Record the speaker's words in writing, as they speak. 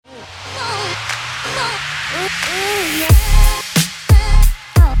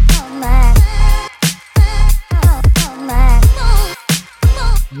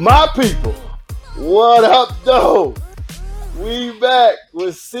My people, what up, though? We back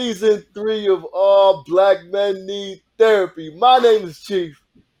with season 3 of All Black Men Need Therapy. My name is Chief.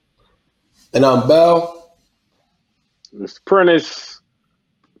 And I'm Bell. Mr. Prentice.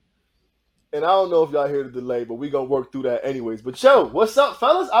 And I don't know if y'all hear the delay, but we gonna work through that anyways. But yo, what's up,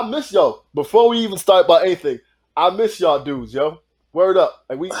 fellas? I miss y'all. Before we even start about anything, I miss y'all dudes, yo. Word up.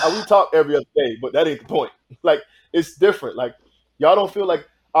 Like we talk every other day, but that ain't the point. Like, it's different. Like, y'all don't feel like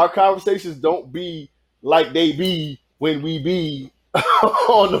our conversations don't be like they be when we be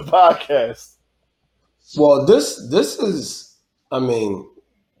on the podcast. Well, this is, I mean,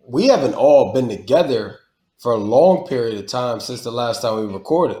 we haven't all been together for a long period of time since the last time we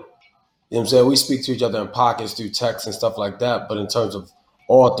recorded. You know what I'm saying? We speak to each other in pockets through text and stuff like that. But in terms of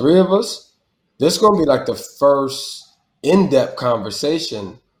all three of us, this is going to be like the first in-depth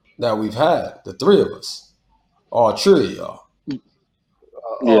conversation that we've had, the three of us, all three of y'all.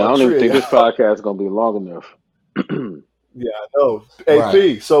 Yeah, I don't even think this podcast is gonna be long enough. Yeah, I know. AP.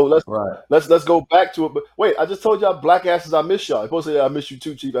 Right. So let's go back to it. But wait, I just told y'all black asses I miss y'all. I'm supposed to say I miss you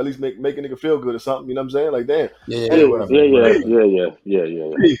too, Chief. At least make a nigga feel good or something. You know what I'm saying? Like, damn. Yeah.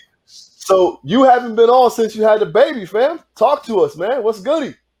 So you haven't been on since you had the baby, fam. Talk to us, man. What's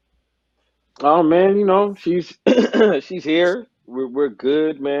goody? Oh man, you know, she's she's here. We're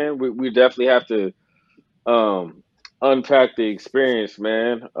good, man. We definitely have to unpack the experience,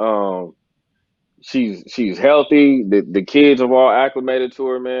 man. She's healthy. The kids have all acclimated to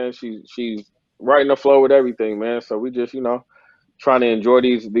her, man. She's right in the flow with everything, man. So we just, trying to enjoy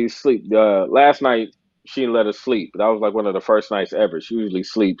these sleep. Last night she didn't let us sleep. That was like one of the first nights ever. She usually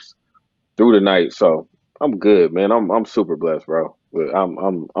sleeps through the night, so I'm good, man. I'm super blessed, bro.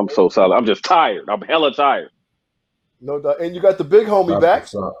 I'm so solid. I'm just tired. I'm hella tired. No doubt. And you got the big homie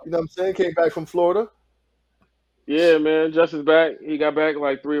back. You know what I'm saying? Came back from Florida. Yeah, man. Justin's back. He got back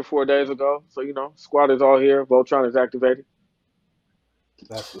like 3 or 4 days ago. So, squad is all here. Voltron is activated.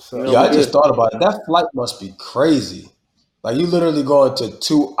 That's what's up. Yeah, I just thought about it. That flight must be crazy. Like, you literally going to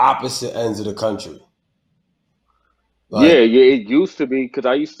two opposite ends of the country. Like, yeah. It used to be because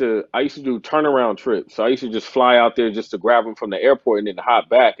I used to do turnaround trips. So I used to just fly out there just to grab them from the airport and then hop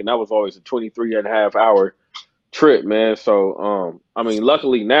back. And that was always a 23.5-hour trip, man. So, I mean,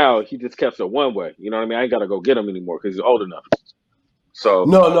 luckily now he just kept it one way. You know what I mean? I ain't got to go get him anymore because he's old enough. So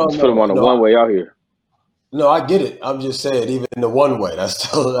just put him on a one way out here. No, I get it. I'm just saying, even the one way, that's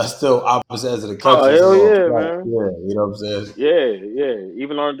still opposite ends of the Oh country. hell yeah, man! Yeah, you know what I'm saying? Yeah.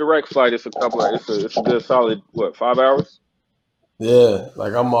 Even on a direct flight, it's a good solid 5 hours. Yeah,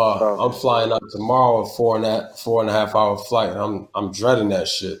 like I'm flying out tomorrow, a 4.5 hour flight. I'm dreading that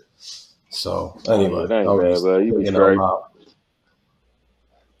shit. So anyway, that ain't bad, but you be straight.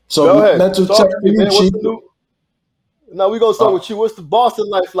 So go ahead. Mental check for you, Chief. Now we're gonna start with you. What's the Boston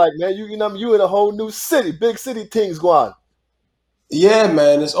life like, man? You in a whole new city, big city things going on. Yeah,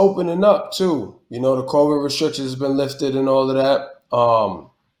 man, it's opening up too. The COVID restrictions has been lifted and all of that.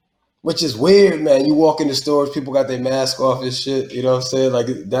 Which is weird, man. You walk into stores, people got their mask off and shit. You know what I'm saying? Like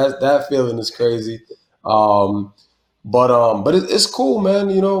that feeling is crazy. But it's cool, man.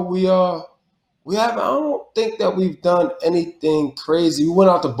 We haven't. I don't think that we've done anything crazy. We went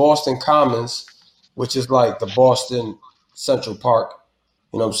out to Boston Commons, which is like the Boston Central Park.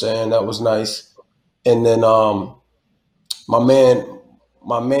 You know what I'm saying? That was nice. And then my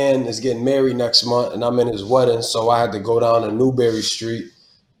man is getting married next month, and I'm in his wedding, so I had to go down to Newberry Street,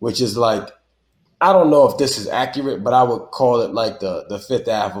 which is like, I don't know if this is accurate, but I would call it like the Fifth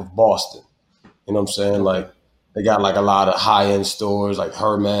Ave of Boston. You know what I'm saying? Like, they got like a lot of high-end stores like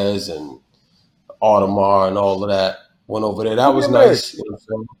Hermes and Audemars and all of that. Went over there. That was nice. You know what I'm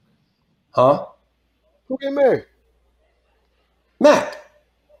saying? Huh? Who get married? Mac.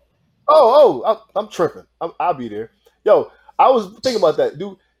 I'm tripping. I'll be there. Yo, I was thinking about that,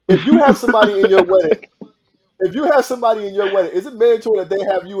 dude. If you have somebody in your wedding, is it mandatory that they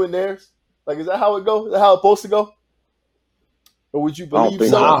have you in theirs? Like, is that how it goes? Is that how it's supposed to go? Or would you believe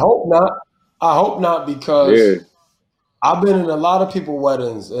so? I hope not. I hope not, because I've been in a lot of people's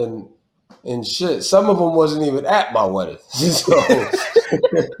weddings and shit. Some of them wasn't even at my wedding. So.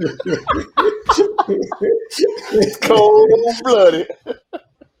 It's cold-blooded.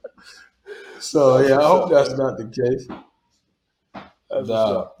 So yeah, I hope that's not the case. As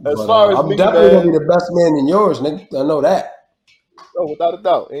far as I'm me, definitely gonna be the best man in yours, nigga. I know that. Oh, without a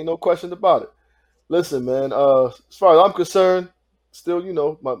doubt, ain't no question about it. Listen, man. As far as I'm concerned, still,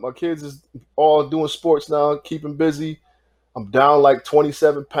 my kids is all doing sports now, keeping busy. I'm down like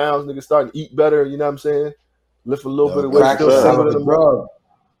 27 pounds, nigga, starting to eat better. You know what I'm saying? Lift a little bit The of weight, crack still is out single of in the the mug. drug.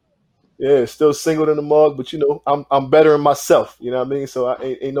 Yeah, still single in the mug, but I'm better in myself. You know what I mean? So I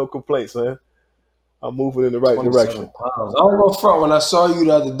ain't no complaints, man. I'm moving in the right 27 direction. pounds. I don't go front. When I saw you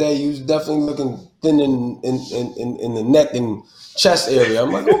the other day, you was definitely looking thin in the neck and chest area.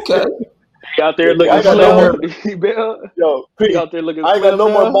 I'm like, okay. He out there Yeah, I looking ain't got no more. slim. He been- Yo, he P, out there looking I ain't got slim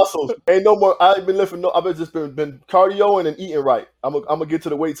no more now. muscles. Ain't no more. I ain't been lifting. No, I've just been cardioing and eating right. I'm gonna get to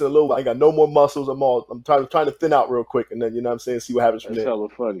the weights in a little while. I ain't got no more muscles. I'm trying to thin out real quick, and then you know what I'm saying, see what happens from That's there. hella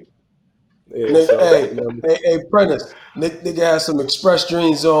funny. Yeah, so Hey, you know what I mean? hey, Prentice. Nigga has some express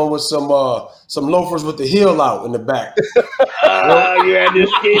jeans on with some loafers with the heel out in the back. Ah, you had the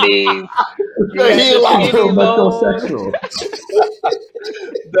skinnies. You The had the heel out. Real skinnies on. metrosexual.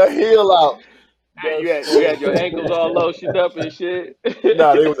 The heel out. You That's had your funny. ankles all lotioned up and shit.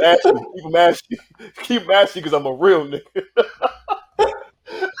 Nah, they was ashy. Keep them ashy. Keep them ashy because I'm a real nigga.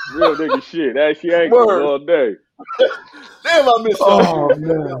 Real nigga shit. Ashy ankles Word. all day. Damn, I miss y'all. Oh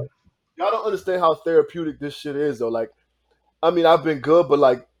man. Y'all don't understand how therapeutic this shit is, though. Like, I mean, I've been good, but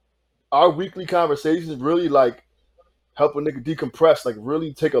like, our weekly conversations really like help a nigga decompress, like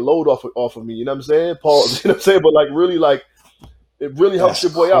really take a load off of me. You know what I'm saying? Pause. You know what I'm saying? But like, really, like, it really helps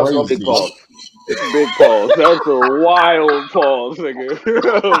That's your boy out. So Big crazy. pause. Big pause. That's a wild pause, nigga.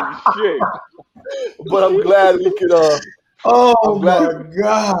 Oh shit. but I'm glad we could. Oh I'm glad. my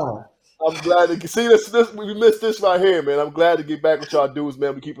God. I'm glad to see this. We missed this right here, man. I'm glad to get back with y'all dudes,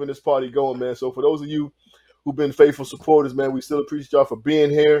 man. We keeping this party going, man. So for those of you who've been faithful supporters, man, we still appreciate y'all for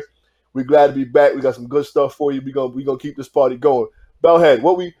being here. We're glad to be back. We got some good stuff for you. We gonna keep this party going. Bellhead,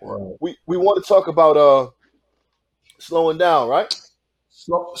 what we want to talk about slowing down, right?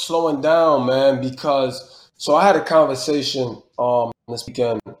 Slowing down, man, because so I had a conversation this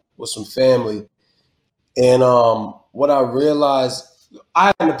weekend with some family, and what I realized, I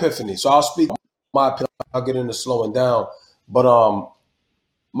had an epiphany. So I'll speak my opinion. I'll get into slowing down, but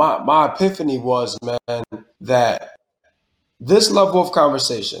my epiphany was, man, that this level of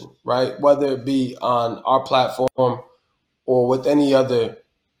conversation, right, whether it be on our platform or with any other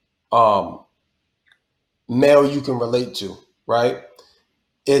male you can relate to, right?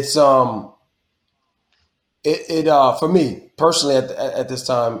 It's for me personally at this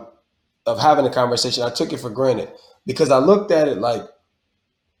time of having a conversation, I took it for granted because I looked at it like,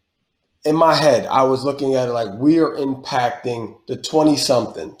 in my head, I was looking at it like we are impacting the 20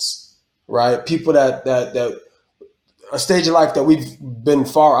 somethings, right? People that a stage of life that we've been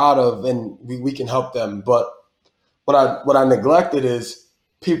far out of, and we can help them. But what I neglected is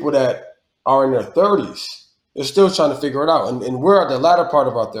people that are in their 30s. They're still trying to figure it out, and we're at the latter part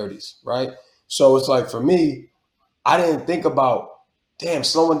of our 30s, right? So it's like, for me, I didn't think about, damn,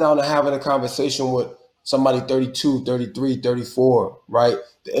 slowing down and having a conversation with somebody 32, 33, 34, right?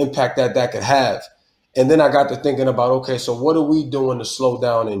 The impact that could have. And then I got to thinking about, okay, so what are we doing to slow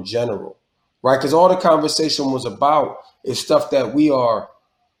down in general, right? Because all the conversation was about is stuff that we are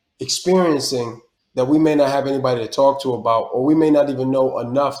experiencing that we may not have anybody to talk to about, or we may not even know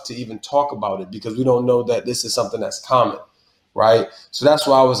enough to even talk about it because we don't know that this is something that's common, right? So that's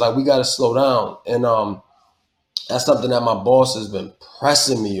why I was like, we got to slow down. And that's something that my boss has been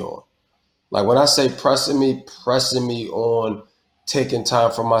pressing me on. Like, when I say pressing me on taking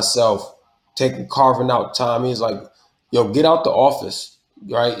time for myself, carving out time. He's like, yo, get out the office,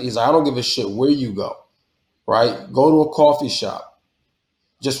 right? He's like, I don't give a shit where you go, right? Go to a coffee shop,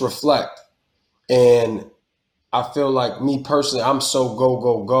 just reflect. And I feel like, me personally, I'm so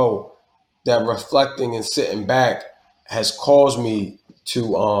go that reflecting and sitting back has caused me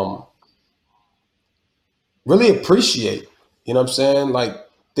to really appreciate, you know what I'm saying? Like,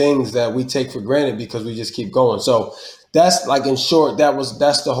 things that we take for granted because we just keep going. So that's, like, in short,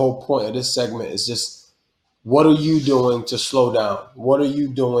 that's the whole point of this segment, is just, what are you doing to slow down? What are you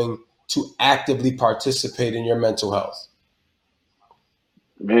doing to actively participate in your mental health?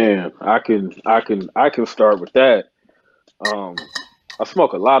 Man, I can start with that. I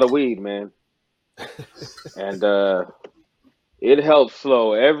smoke a lot of weed, man. And it helps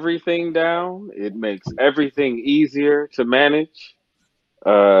slow everything down. It makes everything easier to manage.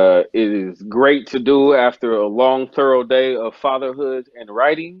 It is great to do after a long, thorough day of fatherhood and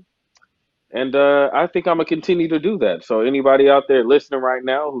writing. And I think I'm going to continue to do that. So, anybody out there listening right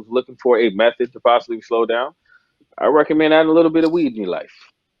now who's looking for a method to possibly slow down, I recommend adding a little bit of weed in your life.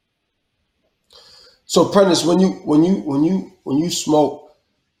 So, Prentice, when you smoke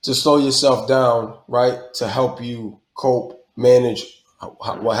to slow yourself down, right, to help you cope, manage,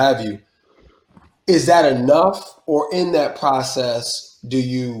 what have you, is that enough, or in that process do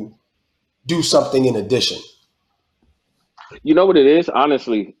you do something in addition? You know what it is?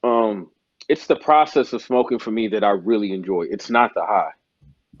 Honestly, it's the process of smoking for me that I really enjoy. It's not the high.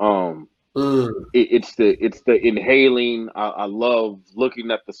 It's the inhaling. I love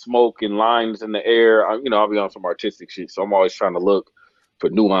looking at the smoke and lines in the air. I'll be on some artistic shit, so I'm always trying to look for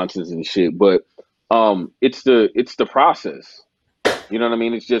nuances and shit. But it's the process. You know what I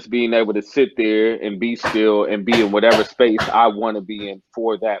mean? It's just being able to sit there and be still and be in whatever space I want to be in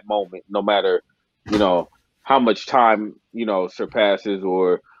for that moment, no matter, how much time, surpasses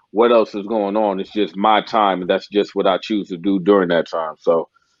or what else is going on. It's just my time, and that's just what I choose to do during that time. So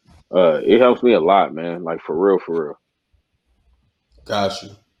it helps me a lot, man. Like for real, for real. Got you.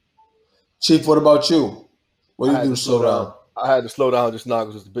 Chief, what about you? What do you do to slow down? I had to slow down just now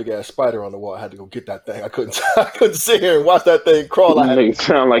because there's a big ass spider on the wall. I had to go get that thing. I couldn't sit here and watch that thing crawl. That nigga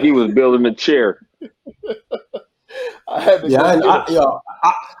sound like he was building a chair. I had to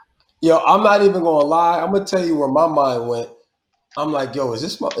I'm not even gonna lie. I'm gonna tell you where my mind went. I'm like, yo,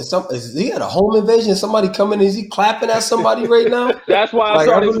 is he at a home invasion? Somebody coming? Is he clapping at somebody right now? That's why I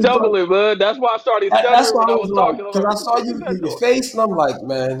started stumbling, bud. That's why I started stumbling. That's why I was talking. Because I saw your face, and I'm like,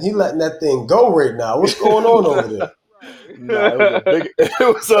 man, he letting that thing go right now. What's going on over there? Nah, it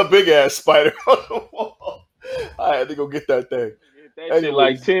was a big ass spider on the wall. I had to go get that thing. That shit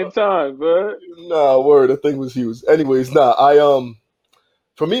like 10 times, bud. Nah, word, the thing was huge. Anyways,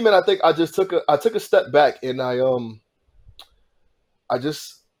 for me, man, I think I took a step back, and I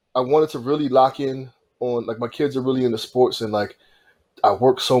wanted to really lock in on, like, my kids are really into sports, and like I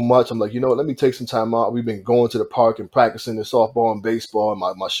work so much. I'm like, let me take some time out. We've been going to the park and practicing the softball and baseball.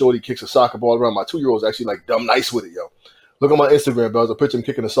 And my shorty kicks a soccer ball around. My 2-year-old's actually like dumb nice with it, yo. Look on my Instagram, bro. There's a picture of him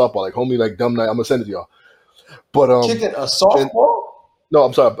kicking a softball, like homie, like dumb nice. I'm gonna send it to y'all. But kicking a softball? No,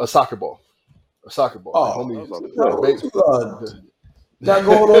 I'm sorry, a soccer ball. A soccer ball. Oh, like, homie, got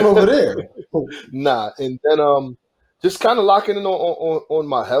going on over there? Nah, and then just kind of locking in on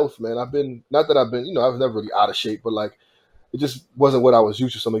my health, man. I've never really out of shape, but like it just wasn't what I was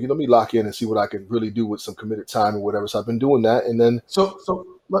used to. So I'm like, let me lock in and see what I can really do with some committed time or whatever. So I've been doing that, and then so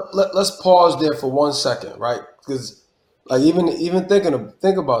let's pause there for 1 second, right? Because like even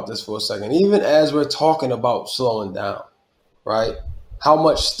think about this for a second. Even as we're talking about slowing down, right? How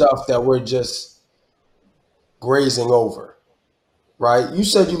much stuff that we're just grazing over, right? You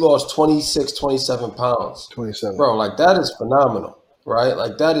said you lost 26, 27 pounds. 27. Bro, like that is phenomenal, right?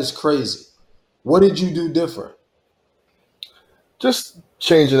 Like that is crazy. What did you do different? Just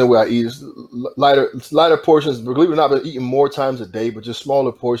changing the way I eat. Lighter portions. Believe it or not, I've been eating more times a day, but just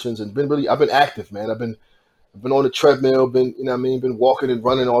smaller portions, and I've been active, man. I've been on the treadmill, been walking and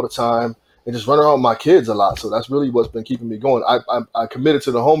running all the time, and just running around with my kids a lot. So that's really what's been keeping me going. I committed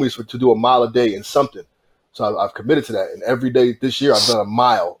to the homies to do a mile a day in something. So I've committed to that. And every day this year, I've done a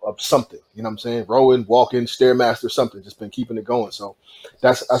mile of something. You know what I'm saying? Rowing, walking, Stairmaster, something. Just been keeping it going. So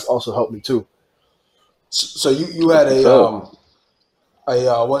that's also helped me too. So you had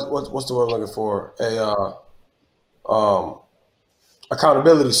what's the word I'm looking for?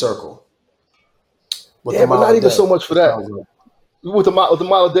 Accountability circle. Yeah, but not even so much for that. With the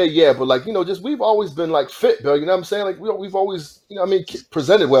mile a day, yeah, but like, just we've always been like fit, Bill. You know what I'm saying? Like we've always,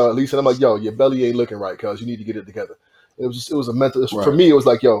 presented well at least. And I'm like, yo, your belly ain't looking right, cuz you need to get it together. It was a mental. Right. For me, it was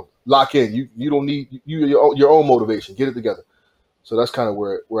like, yo, lock in. You don't need your own motivation. Get it together. So that's kind of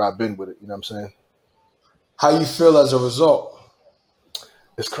where I've been with it. You know what I'm saying? How you feel as a result?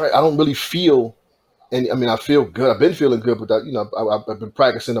 It's crazy. I don't really feel. And I feel good. I've been feeling good, but that, I've been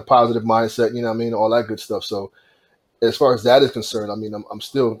practicing a positive mindset. You know what I mean? All that good stuff. So as far as that is concerned, I'm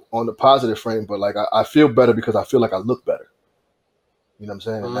still on the positive frame, but like I feel better because I feel like I look better. You know what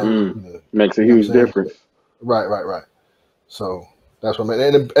I'm saying? Makes a huge difference. Right. So that's what I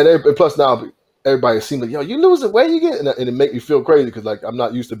mean. And plus now everybody seems like, yo, you lose the weight you get, and it make me feel crazy because like I'm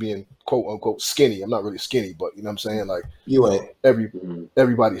not used to being quote unquote skinny. I'm not really skinny, but you know what I'm saying? Like you ain't.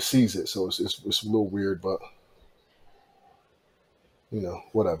 Everybody sees it, so it's a little weird, but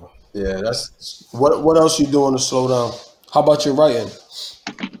whatever. Yeah, that's what else you doing to slow down? How about your writing?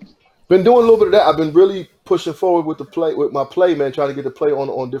 Been doing a little bit of that. I've been really pushing forward with my play, man. Trying to get the play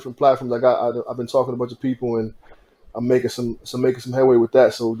on different platforms. I've been talking to a bunch of people, and I'm making some headway with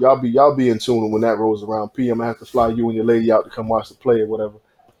that. So y'all be in tune when that rolls around. I'm gonna have to fly you and your lady out to come watch the play or whatever.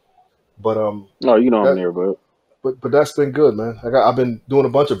 But I'm there, bud. But that's been good, man. I've been doing a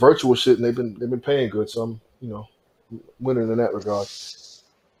bunch of virtual shit, and they've been paying good. So I'm winning in that regard.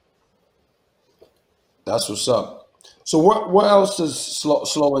 That's what's up. So what else does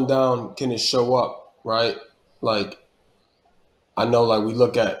slowing down can it show up, right? Like I know, like we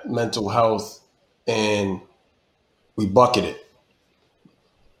look at mental health and we bucket it,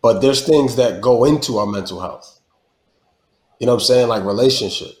 but there's things that go into our mental health. You know what I'm saying? Like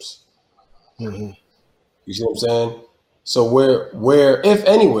relationships, Mhm. You see what I'm saying? So where if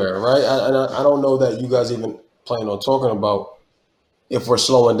anywhere, right? I don't know that you guys even plan on talking about if we're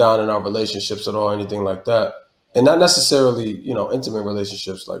slowing down in our relationships at all, or anything like that, and not necessarily intimate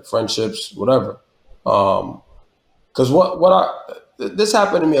relationships like friendships, whatever. Because what I this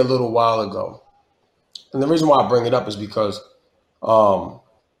happened to me a little while ago, and the reason why I bring it up is because um,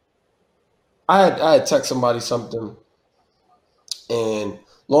 I had text somebody something, and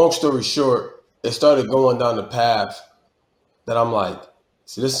long story short, it started going down the path that I'm like,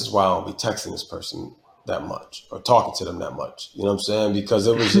 see, this is why I don't be texting this person that much or talking to them that much. You know what I'm saying? Because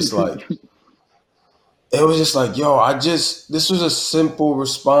it was just like, yo, this was a simple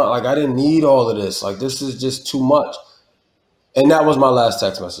response. Like, I didn't need all of this. Like, this is just too much. And that was my last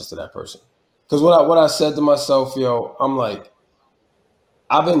text message to that person. Because what I said to myself, yo, I'm like,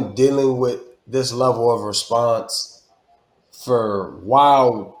 I've been dealing with this level of response for a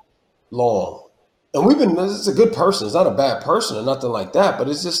while long. And this is a good person. It's not a bad person or nothing like that. But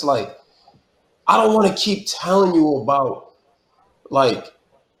it's just like, I don't want to keep telling you about, like,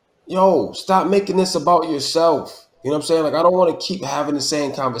 yo, stop making this about yourself. You know what I'm saying? Like, I don't want to keep having the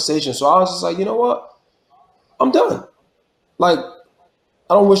same conversation. So I was just like, you know what? I'm done. Like,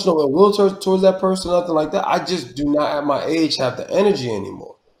 I don't wish no ill will towards that person, nothing like that. I just do not at my age have the energy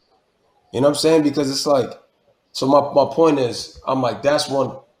anymore. You know what I'm saying? Because it's like, so my point is, I'm like, that's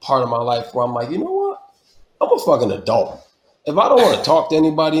one part of my life where I'm like, you know what? I'm a fucking adult. If I don't want to talk to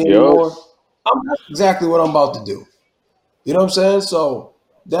anybody Yep. anymore, that's exactly what I'm about to do. You know what I'm saying? So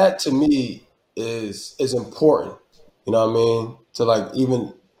that to me is important. You know what I mean? To like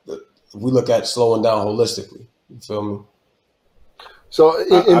even if we look at slowing down holistically. You feel me? So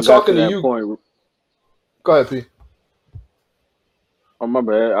in I got to talking to that you, point. go ahead, P. Oh my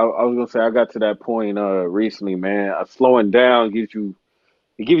bad. I was gonna say I got to that point recently, man. Slowing down gives you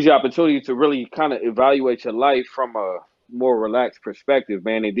opportunity to really kind of evaluate your life from a more relaxed perspective,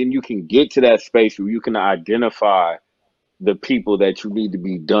 man. And then you can get to that space where you can identify the people that you need to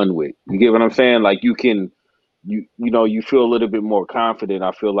be done with. You get what I'm saying? Like you feel a little bit more confident,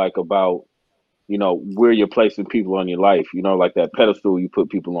 I feel like, about where you're placing people on your life. Like that pedestal you put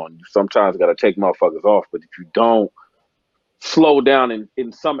people on. You sometimes got to take motherfuckers off, but if you don't slow down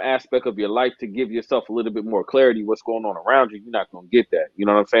in some aspect of your life to give yourself a little bit more clarity what's going on around you, you're not going to get that. You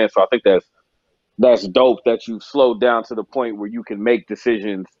know what I'm saying? So I think that's dope that you've slowed down to the point where you can make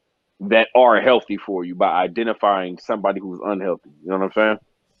decisions that are healthy for you by identifying somebody who's unhealthy. You know what I'm saying?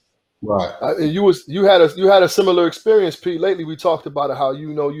 Right. And you had a similar experience, P. Lately, we talked about it, how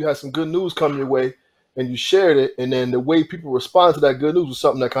you had some good news come your way, and you shared it, and then the way people respond to that good news was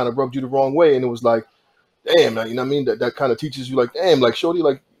something that kind of rubbed you the wrong way, and it was like, damn, like, you know what I mean? That kind of teaches you, like, damn, like, shorty,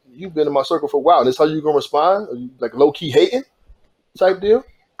 like, you've been in my circle for a while, and this how you gonna respond? Are you like low key hating type deal?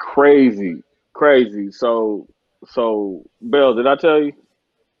 Crazy, crazy. So Bill, did I tell you?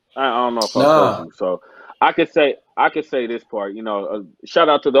 I don't know if I told Nah. you. So I could say this part. Shout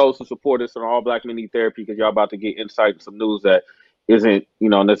out to those who support us on All Black Men Need Therapy, because y'all about to get insight and some news that isn't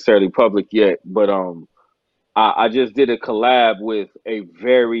necessarily public yet. But I just did a collab with a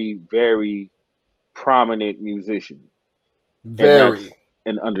very very prominent musician, and that's Very.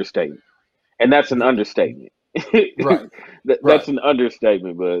 an understatement. And that's an understatement. Right. That's Right. an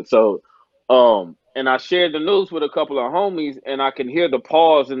understatement, but and I shared the news with a couple of homies, and I can hear the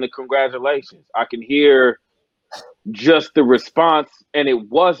pause and the congratulations. I can hear just the response, and it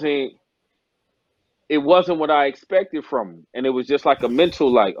wasn't what I expected from him, and it was just like a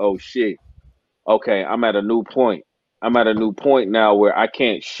mental, like, oh shit, okay, I'm at a new point. I'm at a new point now where I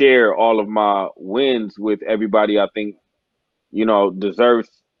can't share all of my wins with everybody I think deserves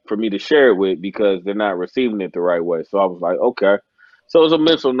for me to share it with, because they're not receiving it the right way. So I was like, okay. So it's a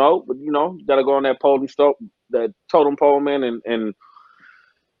mental note, but you gotta go on that totem pole, man, and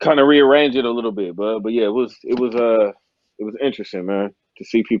kind of rearrange it a little bit. But yeah, it was interesting, man, to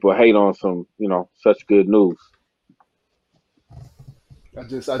see people hate on some such good news. I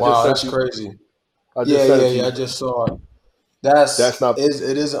just Wow, sent that's you. crazy. I just Yeah, sent yeah, it to yeah. I you. just saw it. That's not.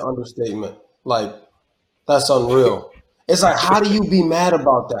 It is an understatement. Like, that's unreal. It's like, how do you be mad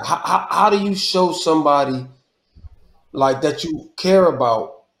about that? How do you show somebody like that you care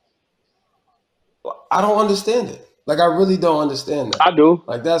about? I don't understand it. Like, I really don't understand that. I do.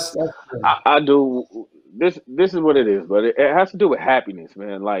 Like, that's crazy. I do. This is what it is, but it has to do with happiness,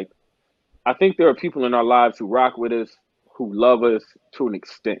 man. Like, I think there are people in our lives who rock with us, who love us to an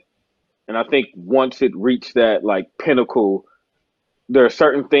extent. And I think once it reached that like pinnacle, there are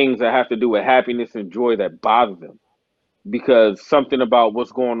certain things that have to do with happiness and joy that bother them, because something about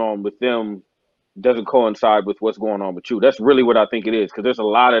what's going on with them doesn't coincide with what's going on with you. That's really what I think it is, because there's a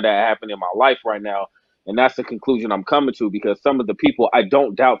lot of that happening in my life right now, and that's the conclusion I'm coming to. Because some of the people, I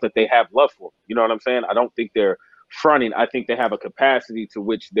don't doubt that they have love for me. You know what I'm saying? I don't think they're fronting. I think they have a capacity to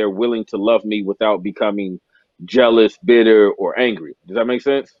which they're willing to love me without becoming jealous, bitter, or angry. Does that make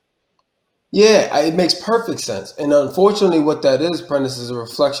sense? Yeah, it makes perfect sense. And unfortunately, what that is, Prentice, is a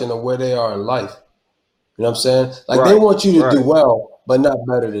reflection of where they are in life. You know what I'm saying? Like they Right, want you to do right, well, but not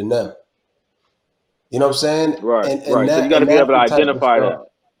better than them. You know what I'm saying? right, And right. So you got to be that's able to the type of identify stuff. that.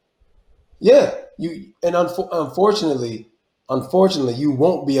 Yeah, unfortunately, you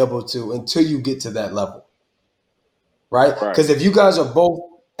won't be able to until you get to that level, right? Right, Because if you guys are both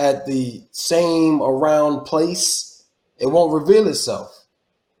at the same around place, it won't reveal itself.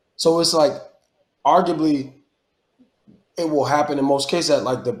 So it's like, arguably, it will happen in most cases at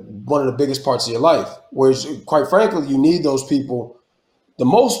like one of the biggest parts of your life. Whereas, quite frankly, you need those people the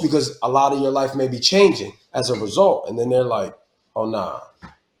most because a lot of your life may be changing as a result. And then they're like, "Oh nah,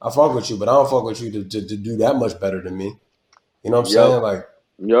 I fuck with you, but I don't fuck with you to do that much better than me." You know what I'm Yep, saying? Like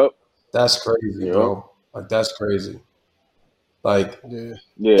yep, that's crazy, yep. bro. Like that's crazy. Like Yeah.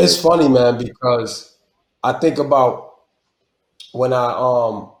 Yeah, it's funny, man, because I think about when I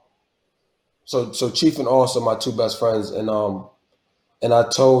so Chief and also my two best friends, and I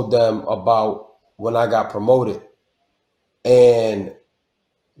told them about when I got promoted, and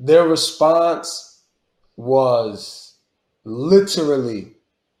their response was literally,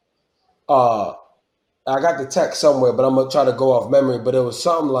 I got the text somewhere, but I'm gonna try to go off memory. But it was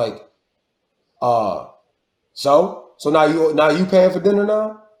something like, so now you paying for dinner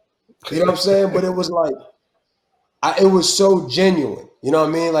now? You know what I'm saying? But it was like, it was so genuine. You know what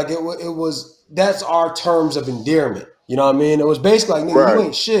I mean? Like it was. That's our terms of endearment. You know what I mean? It was basically like, nigga, you right,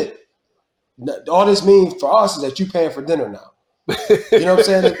 ain't shit. All this means for us is that you paying for dinner now. You know what I'm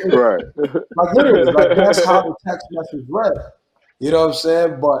saying? right. Like literally, like that's how the text message read. You know what I'm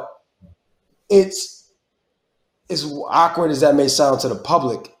saying? But it's as awkward as that may sound to the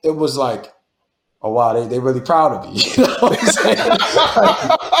public. It was like, oh wow, they really proud of you. You know what I'm saying?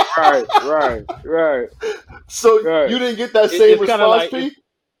 Right, right, right, So right. you didn't get that same It's kind of response, like, P?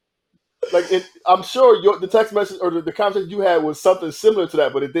 I'm sure the text message or the conversation you had was something similar to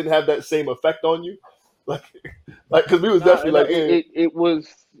that, but it didn't have that same effect on you. Like, because we was nah, definitely nah, like, yeah. it was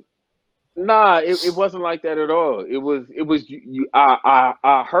nah. It wasn't like that at all. It was you.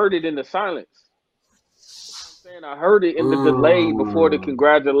 I heard it in the silence. I'm saying I heard it in the delay before the Mm.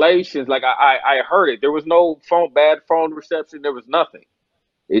 congratulations. Like I heard it. There was no bad phone reception. There was nothing.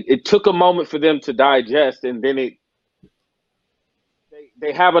 It took a moment for them to digest, and then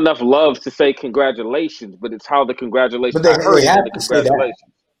they have enough love to say congratulations, but it's how the congratulations. But I heard they it in have the to say that.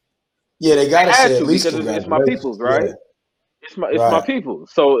 congratulations. Yeah, they They got to had say at to, least because it's my congratulations. people's, Yeah, right? It's my right. people.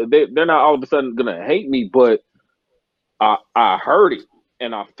 So they're not all of a sudden gonna hate me, but I heard it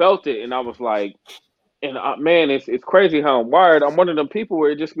and I felt it, and I was like, and man, it's crazy how I'm wired. I'm one of them people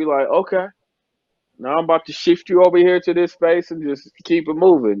where it just be like, okay, now I'm about to shift you over here to this space and just keep it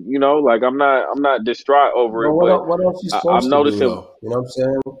moving. You know, like I'm not distraught over But it, but what else you I'm supposed to do noticing, though? You know what I'm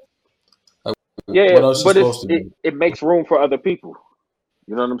saying? Like, yeah, what else you but supposed to do? it makes room for other people.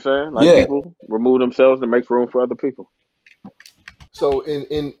 You know what I'm saying? Like Yeah, people remove themselves and make room for other people. So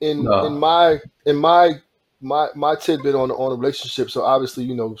in no, my tidbit on a relationship. So obviously,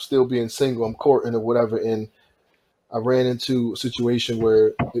 still being single, I'm courting or whatever, and I ran into a situation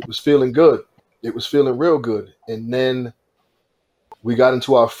where it was feeling good. It was feeling real good, and then we got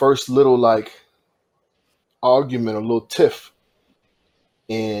into our first little like argument, a little tiff,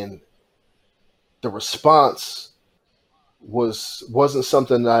 and the response wasn't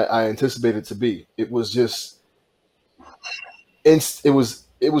something I anticipated to be. It was just it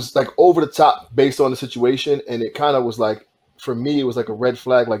was like over the top based on the situation, and it kind of was like, for me it was like a red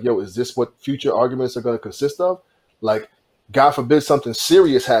flag. Like, yo, is this what future arguments are going to consist of? Like, God forbid something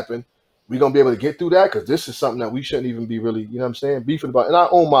serious happen, we gonna be able to get through that? Because this is something that we shouldn't even be really, you know what I'm saying, beefing about. And I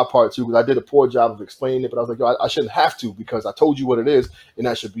own my part too, because I did a poor job of explaining it, but I was like, yo, I shouldn't have to, because I told you what it is, and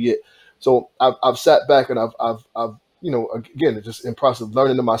that should be it. So I've sat back and I've again, just in process of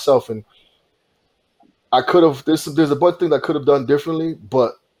learning to myself, and I could have, there's a bunch of things I could have done differently,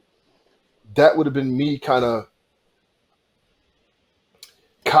 but that would have been me kind of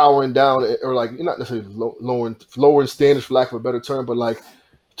cowering down, or like, not necessarily lowering standards, for lack of a better term, but like,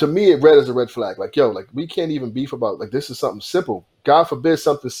 to me it read as a red flag. Like, yo, like, we can't even beef about, like, this is something simple. God forbid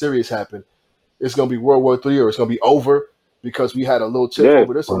something serious happen, it's gonna be World War III, or it's gonna be over because we had a little tiff Yeah,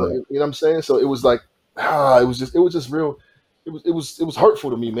 over this, or right. you know what I'm saying? So it was like, it was just real. It was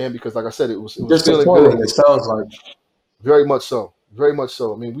hurtful to me, man, because like I said, it was feeling good. Disappointing. It sounds like Very much so. Very much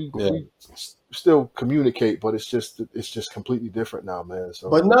so. I mean, we yeah. we still communicate, but it's just completely different now, man. So,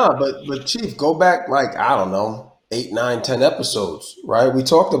 but Chief, go back like, I don't know, 8, 9, 10 episodes, right? We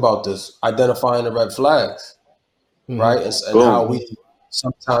talked about this, identifying the red flags, right? And how we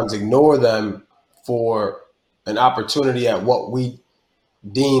sometimes ignore them for an opportunity at what we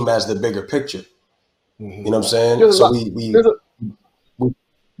deem as the bigger picture. You know what I'm saying? So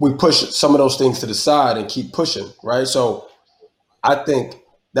we push some of those things to the side and keep pushing, right? So I think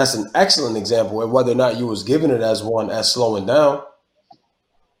that's an excellent example, and whether or not you was giving it as one as slowing down,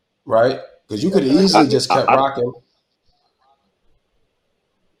 right? Because you could have easily just kept rocking.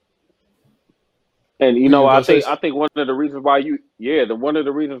 And you know, I think one of the reasons why you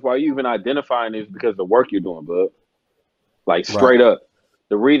even identifying is because of the work you're doing, bud. Like straight up.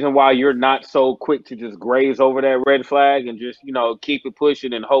 The reason why you're not so quick to just graze over that red flag and just, you know, keep it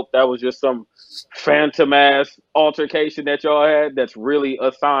pushing and hope that was just some phantom ass altercation that y'all had, that's really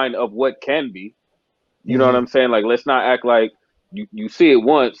a sign of what can be. You know what I'm saying? Like, let's not act like you see it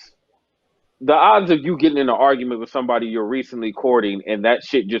once. The odds of you getting in an argument with somebody you're recently courting and that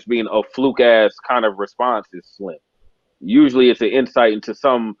shit just being a fluke ass kind of response is slim. Usually it's an insight into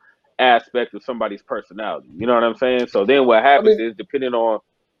some aspect of somebody's personality. You know what I'm saying? So then what happens is, depending on,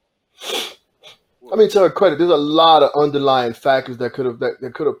 to her credit, there's a lot of underlying factors that could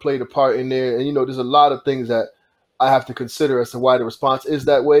have played a part in there, and you know, there's a lot of things that I have to consider as to why the response is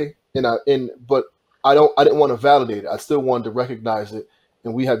that way. But I didn't want to validate it. I still wanted to recognize it,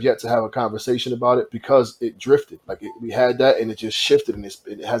 and we have yet to have a conversation about it because it drifted. We had that, and it just shifted, and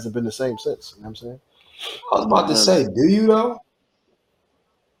it hasn't been the same since. You know what I'm saying? I was about to say, do you though?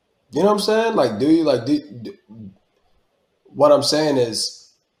 You know what I'm saying? Like, do you what I'm saying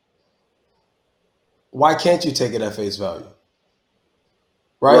is, why can't you take it at face value?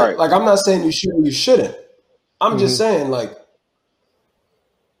 Right? Like, I'm not saying you should or you shouldn't. I'm just saying, like,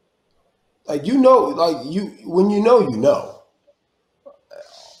 you know, like, when you know,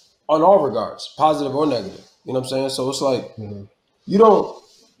 on all regards, positive or negative. You know what I'm saying? So it's like, you don't.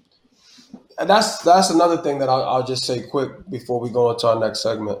 And that's another thing that I'll just say quick before we go into our next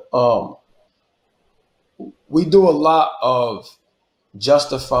segment. We do a lot of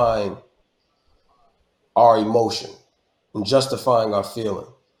justifying our emotion and justifying our feeling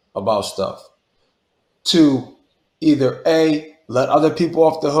about stuff to either A, let other people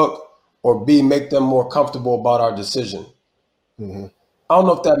off the hook, or B, make them more comfortable about our decision. I don't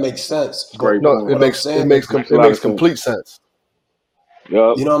know if that makes sense. But no, it makes complete sense.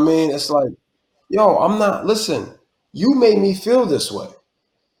 Yep. You know what I mean? It's like, yo, listen, you made me feel this way,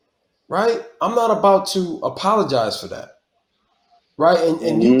 right? I'm not about to apologize for that, right?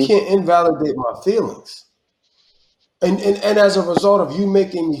 And you can't invalidate my feelings. And as a result of you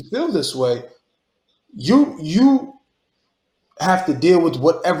making me feel this way, you have to deal with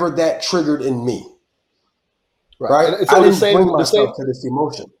whatever that triggered in me, right? It's I didn't bring myself to this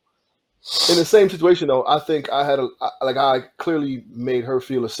emotion. In the same situation, though, I think I clearly made her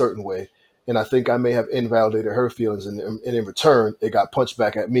feel a certain way. And I think I may have invalidated her feelings, and in return, it got punched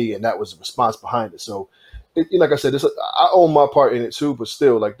back at me, and that was the response behind it. So, like I said, I own my part in it too, but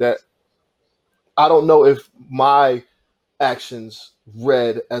still, like that, I don't know if my actions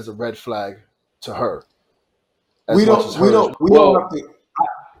read as a red flag to her. We don't have to.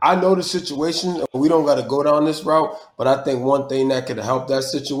 I know the situation, and we don't got to go down this route. But I think one thing that could help that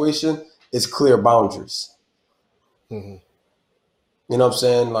situation is clear boundaries. You know what I'm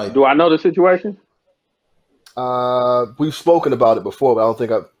saying? Like, do I know the situation? We've spoken about it before, but I don't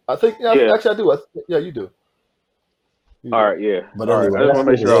think actually I do. Yeah, you do. All right, yeah. But anyway, I just want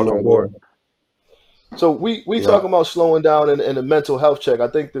to make sure I'm on board. So we talking about slowing down and a mental health check. I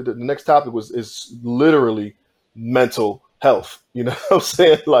think the next topic is literally mental health. You know what I'm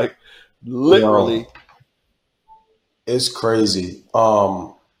saying? Like, literally. It's crazy.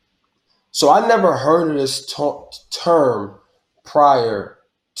 So I never heard of this term prior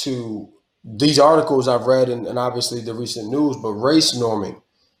to these articles I've read and obviously the recent news, but race norming.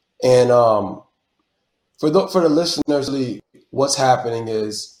 And for the listeners, what's happening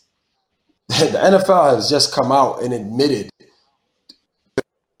is the NFL has just come out and admitted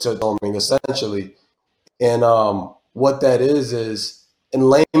to norming, essentially. And what that is in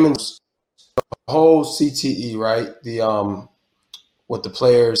layman's, the whole CTE, right? The with the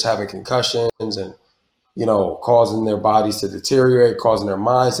players having concussions and, you know, causing their bodies to deteriorate, causing their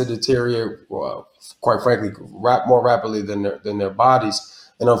minds to deteriorate, quite frankly, more rapidly than their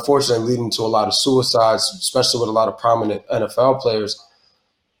bodies, and unfortunately leading to a lot of suicides, especially with a lot of prominent NFL players.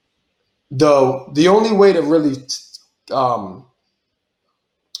 The only way to really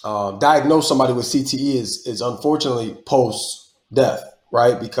diagnose somebody with CTE is unfortunately post-death,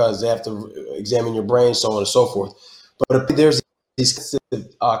 right? Because they have to examine your brain, so on and so forth. But if there's these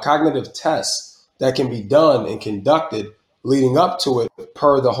cognitive tests that can be done and conducted leading up to it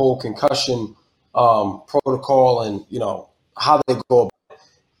per the whole concussion protocol and, how they go about it.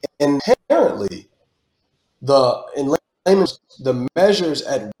 And inherently, the measures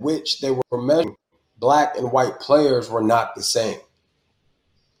at which they were measuring black and white players were not the same.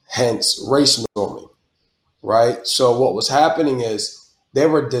 Hence, race norming, right? So what was happening is they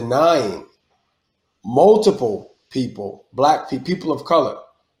were denying multiple people, black people of color,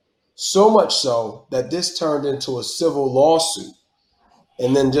 so much so that this turned into a civil lawsuit.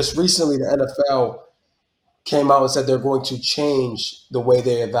 And then just recently, the NFL came out and said they're going to change the way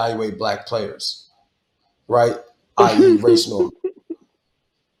they evaluate black players, right? I.e. race norm,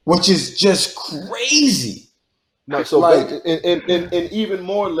 which is just crazy. No, so in even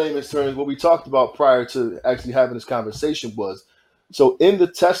more layman's terms, what we talked about prior to actually having this conversation was, so in the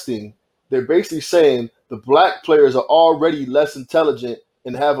testing, they're basically saying the black players are already less intelligent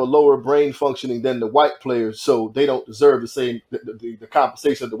and have a lower brain functioning than the white players, so they don't deserve the same the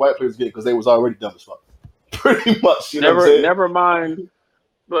compensation that the white players get because they was already dumb as fuck. Pretty much, you know what I'm saying? Never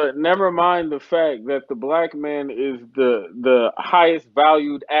mind the fact that the black man is the highest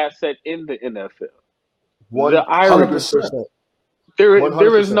valued asset in the NFL. 100%.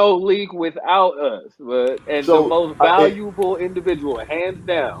 There is no league without us, and so, the most valuable individual, hands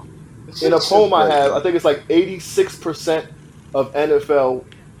down. In a poem I have, I think it's like 86% of NFL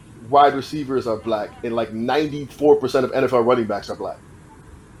wide receivers are black, and like 94% of NFL running backs are black.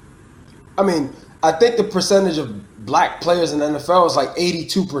 I mean, I think the percentage of black players in the NFL is like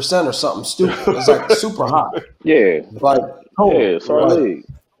 82% or something stupid. It's like super high. Yeah. Like, sorry.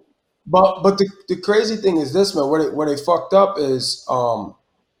 But the crazy thing is this, man. Where they fucked up is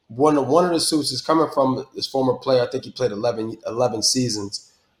one of the suits is coming from this former player. I think he played 11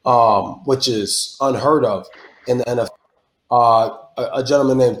 seasons, which is unheard of in the NFL. A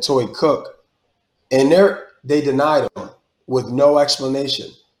gentleman named Toy Cook, and they denied him with no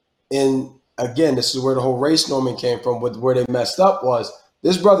explanation. And again, this is where the whole race norming came from. Where they messed up was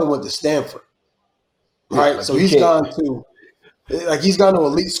this brother went to Stanford, right? Yeah, so he's gone to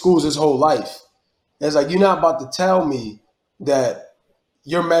elite schools his whole life. And it's like, you're not about to tell me that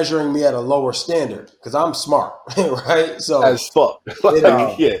you're measuring me at a lower standard because I'm smart, right? So as fuck,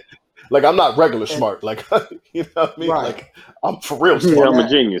 yeah. Like I'm not regular smart, like you know what I mean. Right. Like I'm for real smart. Yeah, I'm a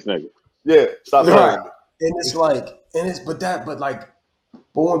genius, nigga. Yeah, stop lying. And it's like,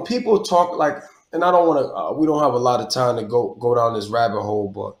 but when people talk like, and I don't want to, we don't have a lot of time to go down this rabbit hole,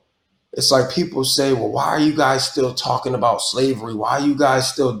 but it's like people say, well, why are you guys still talking about slavery? Why are you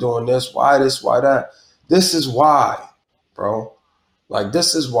guys still doing this? Why this? Why that? This is why, bro. Like,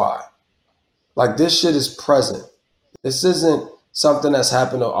 this is why. Like, this shit is present. This isn't something that's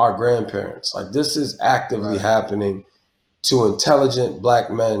happened to our grandparents. Like, this is actively happening to intelligent black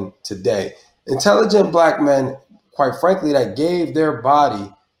men today. Intelligent black men, quite frankly, that gave their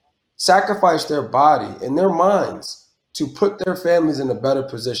body, sacrificed their body and their minds to put their families in a better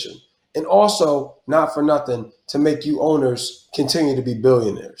position. And also, not for nothing, to make you owners continue to be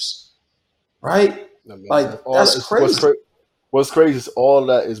billionaires. Right? I mean, like, that's crazy. What's crazy is all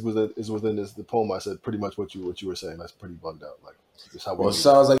that is within the poem. I said pretty much what you were saying. That's pretty bugged out. Like, just how it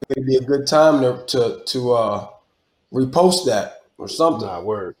sounds like it'd be a good time to repost that or something. Nah,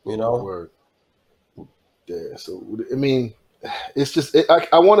 word. You know, word. Yeah. So I mean, it's just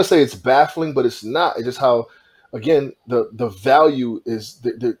I want to say it's baffling, but it's not. It's just how, again, the value is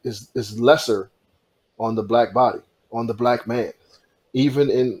lesser on the black body, on the black man, even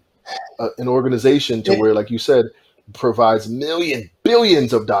in an organization to where, like you said, provides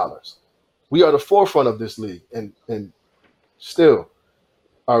billions of dollars. We are the forefront of this league, and still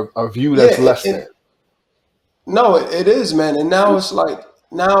are viewed as less than. No, it is, man. And now it's like,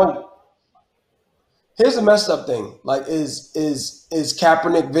 here's the messed up thing. Like, is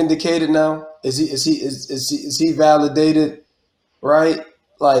Kaepernick vindicated now? Is he validated? Right?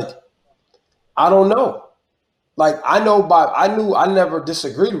 Like, I don't know. Like, I never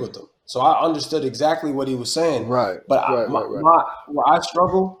disagreed with him. So I understood exactly what he was saying. Right. But where I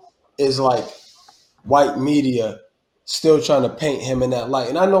struggle is like white media still trying to paint him in that light.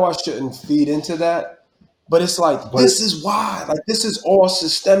 And I know I shouldn't feed into that, but it's like, this is why. Like, this is all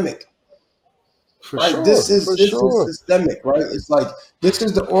systemic. This is systemic, right? It's like, this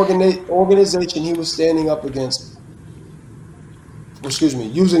is the organization he was standing up against.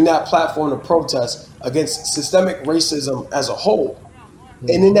 Using that platform to protest against systemic racism as a whole.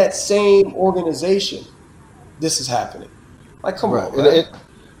 And in that same organization, this is happening. Like, come on, man.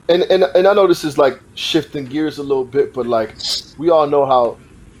 and I know this is like shifting gears a little bit, but like we all know how,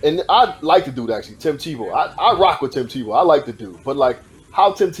 and I like the dude actually, Tim Tebow. I rock with Tim Tebow. I like the dude, but like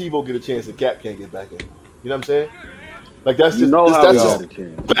how Tim Tebow get a chance and Cap can't get back in? You know what I'm saying? Like that's You just know how that's he just had a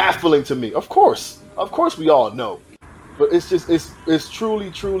chance. baffling to me. Of course, we all know, but it's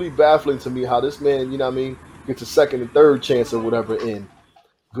truly baffling to me how this man, you know what I mean, gets a second and third chance or whatever in.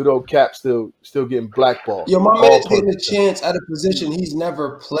 Good old Cap still getting blackballed. Yo, my All man's getting a purpose. chance at a position he's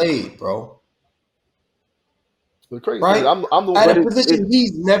never played, bro. The crazy thing is, Right? I'm the At But a it's position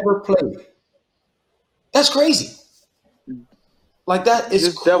he's never played. That's crazy. Like that is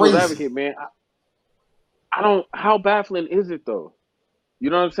just devil's crazy. advocate, man. I don't. How baffling is it though? You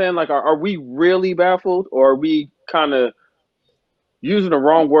know what I'm saying? Like, are we really baffled, or are we kind of using the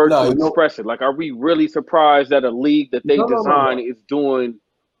wrong word No, to express it? Like, are we really surprised that a league that they design no. is doing?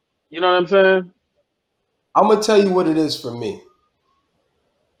 You know what I'm saying? I'm gonna tell you what it is for me.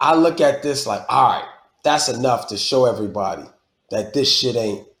 I look at this like, all right, that's enough to show everybody that this shit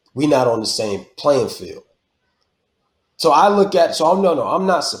ain't. We not on the same playing field. So I look at. So I'm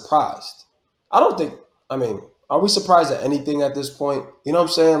not surprised. I don't think. I mean, are we surprised at anything at this point? You know what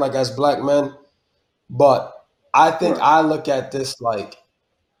I'm saying? Like as black men, but I think Right. I look at this like.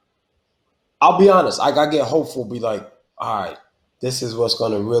 I'll be honest. I get hopeful. Be like, all right, this is what's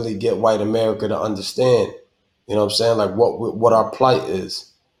going to really get white America to understand. You know what I'm saying? Like what our plight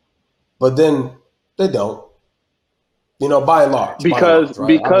is. But then they don't. You know, by and large, right?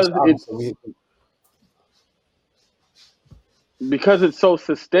 Because it's so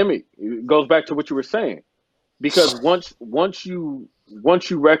systemic. It goes back to what you were saying. Because once you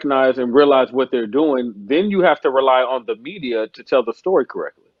recognize and realize what they're doing, then you have to rely on the media to tell the story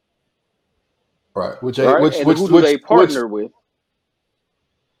correctly. Right. Right? And who do they partner with?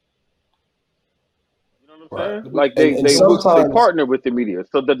 You know what I'm saying? Like and they sometimes partner with the media.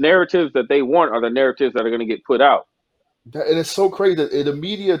 So the narratives that they want are the narratives that are going to get put out. And it's so crazy that the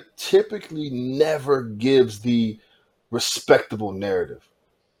media typically never gives the respectable narrative.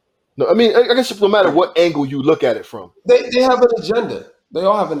 No, I mean, I guess no matter what angle you look at it from, they have an agenda. They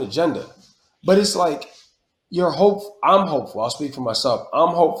all have an agenda. But it's like I'm hopeful. I'll speak for myself.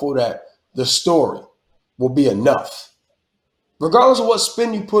 I'm hopeful that the story will be enough. Regardless of what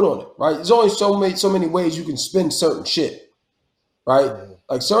spin you put on it, right? There's only so many ways you can spin certain shit. Right?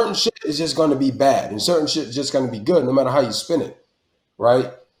 Like certain shit is just gonna be bad and certain shit is just gonna be good no matter how you spin it.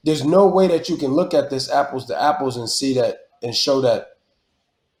 Right? There's no way that you can look at this apples to apples and see that and show that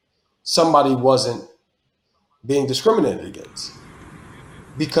somebody wasn't being discriminated against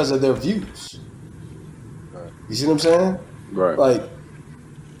because of their views. You see what I'm saying? Right. Like,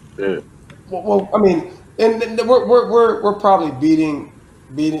 yeah. Well, I mean, and we're probably beating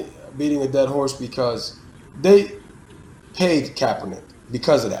a dead horse because they paid Kaepernick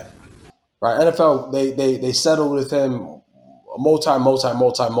because of that, right? NFL they settled with him a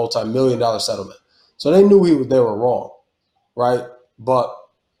multi-million-dollar settlement, so they knew they were wrong, right? But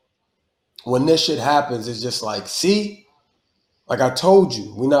when this shit happens, it's just like, see, like I told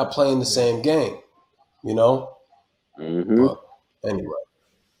you, we're not playing the same game, you know. Mm-hmm. But anyway.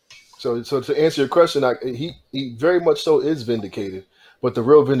 So to answer your question, he very much so is vindicated, but the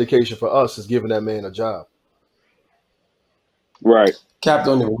real vindication for us is giving that man a job. Right. Cap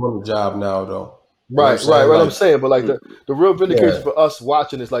don't even want a job now, though. Right. Like, I'm saying, but like the real vindication for us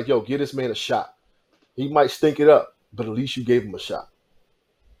watching is like, yo, give this man a shot. He might stink it up, but at least you gave him a shot.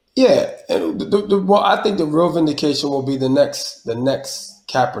 Yeah, and well, I think the real vindication will be the next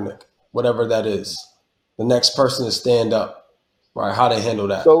Kaepernick, whatever that is, the next person to stand up, right? How they handle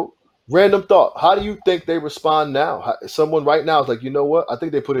that. So, random thought: how do you think they respond now? Someone right now is like, you know what? I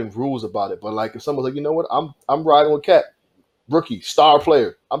think they put in rules about it, but like, if someone's like, you know what? I'm riding with Cap, rookie, star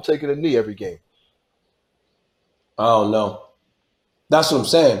player. I'm taking a knee every game. I don't know. That's what I'm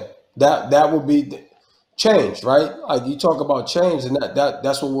saying. That will be change, right? Like you talk about change, and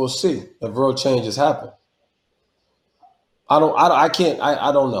that's what we'll see if real changes happen. I don't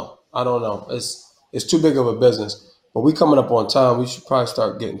know. I don't know. It's too big of a business. But we coming up on time. We should probably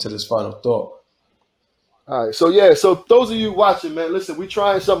start getting to this final thought. All right, so those of you watching, man, listen, we're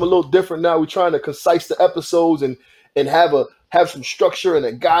trying something a little different now. We're trying to concise the episodes and have some structure and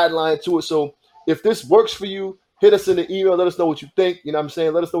a guideline to it. So if this works for you, hit us in the email. Let us know what you think. You know what I'm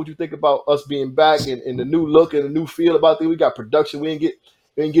saying? Let us know what you think about us being back and the new look and the new feel about things. We got production. We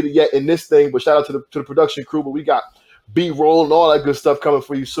didn't get it yet in this thing, but shout out to the production crew. But we got B-roll and all that good stuff coming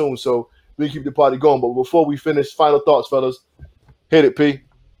for you soon. So we keep the party going. But before we finish, final thoughts, fellas. Hit it, P.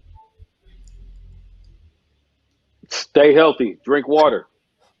 Stay healthy. Drink water.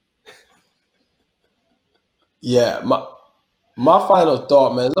 Yeah, My final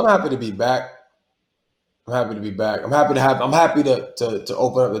thought, man, is I'm happy to be back. I'm happy to be back. I'm happy to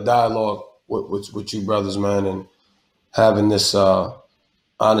open up the dialogue with you brothers, man, and having this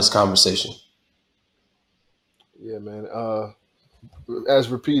honest conversation. Yeah, man. As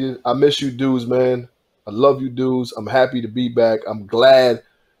repeated, I miss you dudes, man. I love you dudes. I'm happy to be back. I'm glad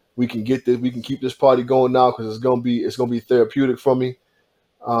we can get this. We can keep this party going now because it's gonna be therapeutic for me.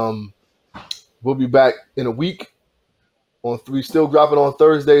 We'll be back in a week. We still dropping on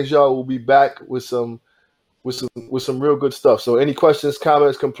Thursdays, y'all. We'll be back with some real good stuff. So any questions,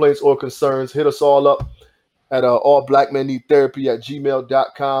 comments, complaints, or concerns, hit us all up at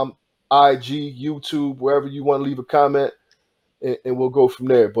allblackmenneedtherapy@gmail.com, IG, YouTube, wherever you want to leave a comment, and we'll go from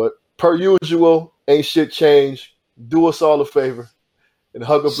there. But per usual, ain't shit changed. Do us all a favor and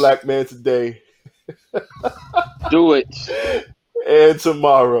hug a black man today. Do it. And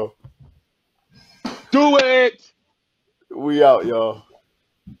tomorrow. Do it. We out, y'all.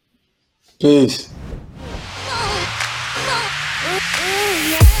 Peace.